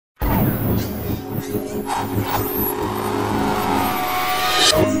So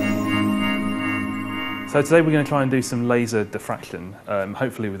today we're going to try and do some laser diffraction,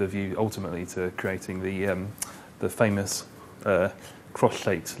 hopefully with a view ultimately to creating the famous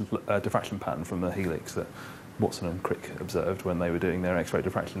cross-shaped diffraction pattern from the helix that Watson and Crick observed when they were doing their X-ray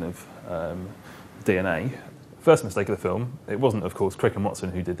diffraction of DNA. First mistake of the film, it wasn't of course Crick and Watson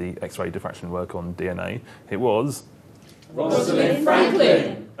who did the X-ray diffraction work on DNA, it was Rosalind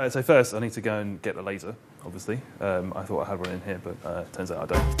Franklin! So first I need to go and get the laser, obviously. I thought I had one in here, but turns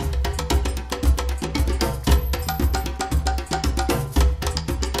out I don't.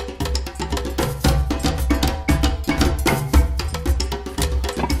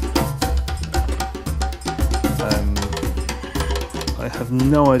 I have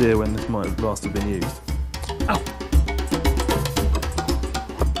no idea when this might have last have been used. Ow!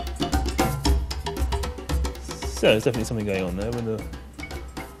 So there's definitely something going on there when you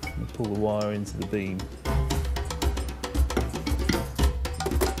pull the wire into the beam.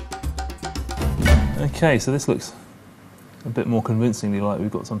 Okay, so this looks a bit more convincingly like we've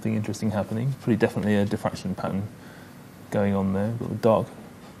got something interesting happening. Pretty definitely a diffraction pattern going on there. We've got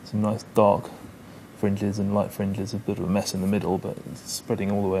some nice dark fringes and light fringes, a bit of a mess in the middle, but it's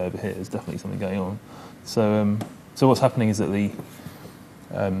spreading all the way over here. There's definitely something going on. So, so what's happening is that the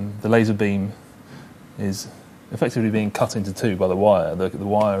laser beam is effectively being cut into two by the wire. The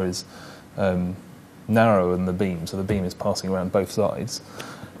wire is narrower than the beam, so the beam is passing around both sides.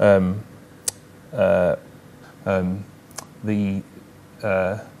 You can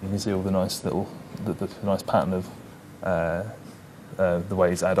see all the nice the nice pattern of the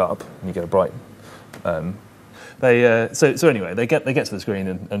waves add up, and you get a bright. So anyway, they get to the screen,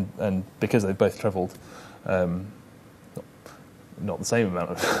 and because they've both travelled not the same amount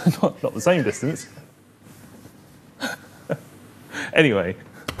of not the same distance. Anyway.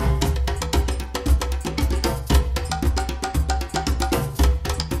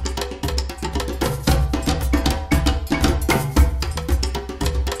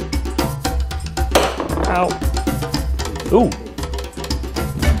 Ow. Ooh.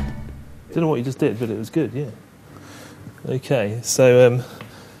 Don't know what you just did, but it was good, yeah. Okay, so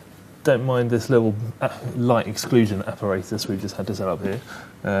don't mind this little light exclusion apparatus we've just had to set up here.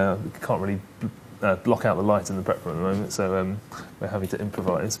 We can't really block out the light in the prep room at the moment, so we're having to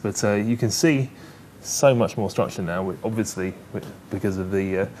improvise. But you can see so much more structure now, obviously because of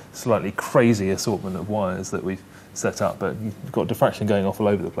the slightly crazy assortment of wires that we've set up. But you've got diffraction going off all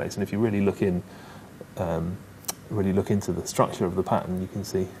over the place, and if you really look into the structure of the pattern, you can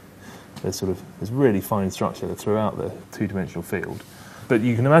see there's really fine structure throughout the two-dimensional field. But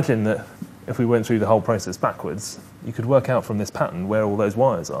you can imagine that if we went through the whole process backwards, you could work out from this pattern where all those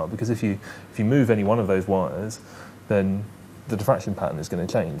wires are, because if you move any one of those wires, then the diffraction pattern is going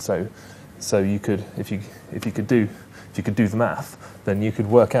to change. So you could, if you could do the math, then you could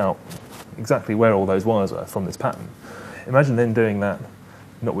work out exactly where all those wires are from this pattern. Imagine then doing that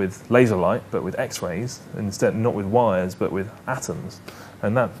not with laser light but with X-rays, and instead not with wires but with atoms,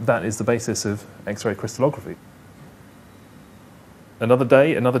 and that is the basis of X-ray crystallography. Another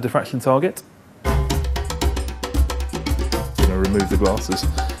day, another diffraction target. I'm going to remove the glass as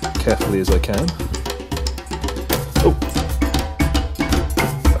carefully as I can. Oh,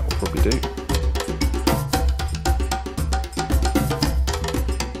 that will probably do.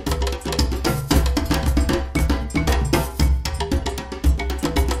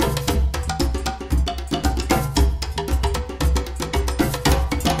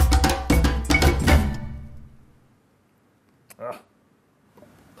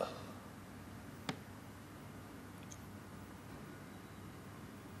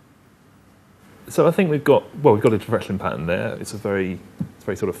 So I think we've got a diffraction pattern there. It's very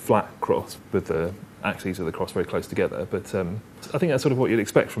sort of flat cross with the axes of the cross very close together. But I think that's sort of what you'd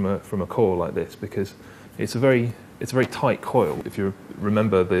expect from a coil like this, because it's a very tight coil. If you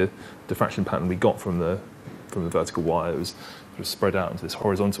remember the diffraction pattern we got from the vertical wire, it was sort of spread out into this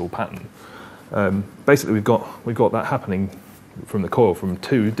horizontal pattern. Basically, we've got that happening from the coil from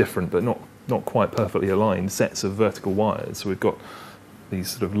two different but not quite perfectly aligned sets of vertical wires. So we've got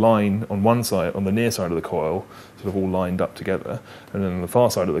these sort of line on one side, on the near side of the coil, sort of all lined up together, and then on the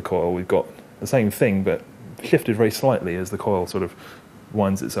far side of the coil we've got the same thing but shifted very slightly as the coil sort of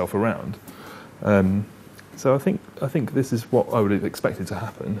winds itself around. So I think this is what I would have expected to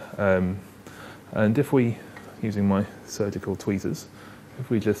happen. And if we, using my surgical tweezers, if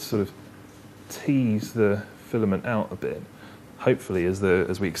we just sort of tease the filament out a bit, hopefully as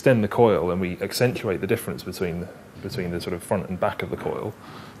we extend the coil and we accentuate the difference between the sort of front and back of the coil,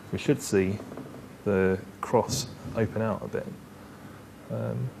 we should see the cross open out a bit.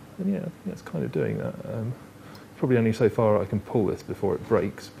 And yeah, I think that's kind of doing that. Probably only so far I can pull this before it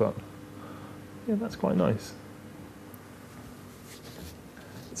breaks, but yeah, that's quite nice.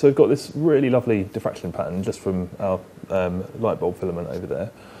 So we've got this really lovely diffraction pattern just from our light bulb filament over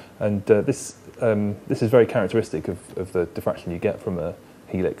there, and this is very characteristic of the diffraction you get from a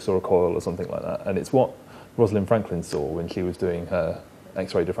helix or a coil or something like that, and it's what Rosalind Franklin saw when she was doing her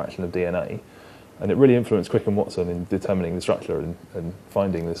X-ray diffraction of DNA, and it really influenced Crick and Watson in determining the structure and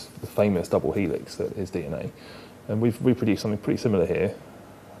finding the famous double helix that is DNA. And we've reproduced something pretty similar here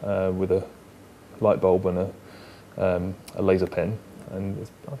with a light bulb and a laser pen, and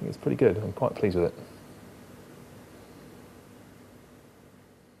I think it's pretty good. I'm quite pleased with it.